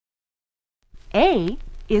A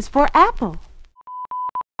is for apple.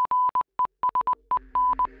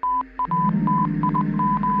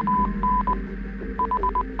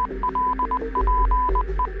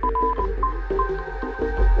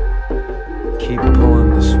 Keep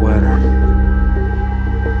pulling the sweater.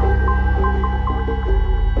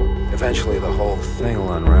 Eventually the whole thing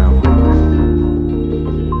will unravel.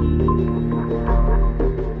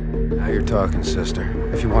 Now you're talking, sister.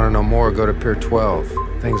 If you want to know more, go to Pier 12.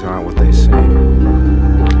 Things aren't what they seem.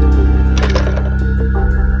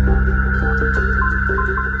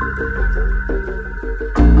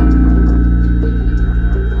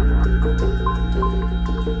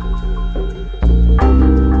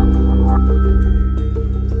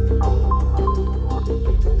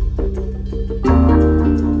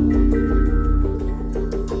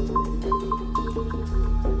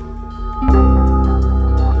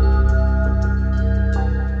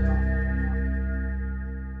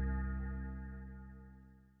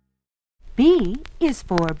 B is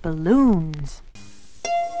for balloons.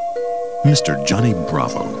 Mr. Johnny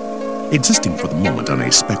Bravo, existing for the moment on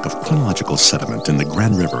a speck of chronological sediment in the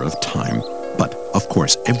Grand River of time. But, of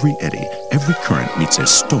course, every eddy, every current meets a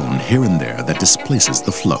stone here and there that displaces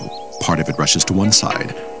the flow. Part of it rushes to one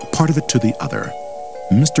side, part of it to the other.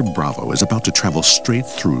 Mr. Bravo is about to travel straight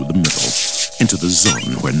through the middle, into the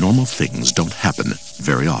zone where normal things don't happen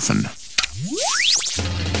very often.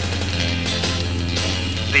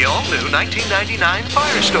 The all-new 1999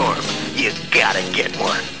 Firestorm. You gotta get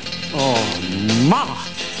one. Oh, Mama,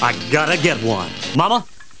 I gotta get one. Mama,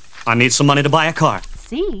 I need some money to buy a car.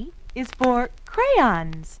 C is for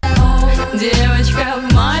crayons. Девочка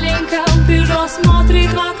в маленьком бюро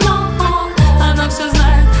смотрит в окно. Она все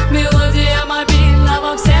знает, мелодия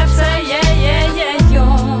мобильного в сердце ее не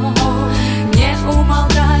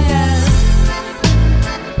умолкает.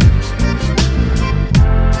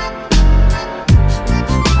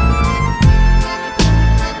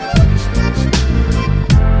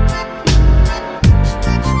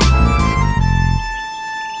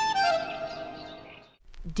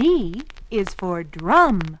 D is for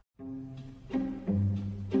drum.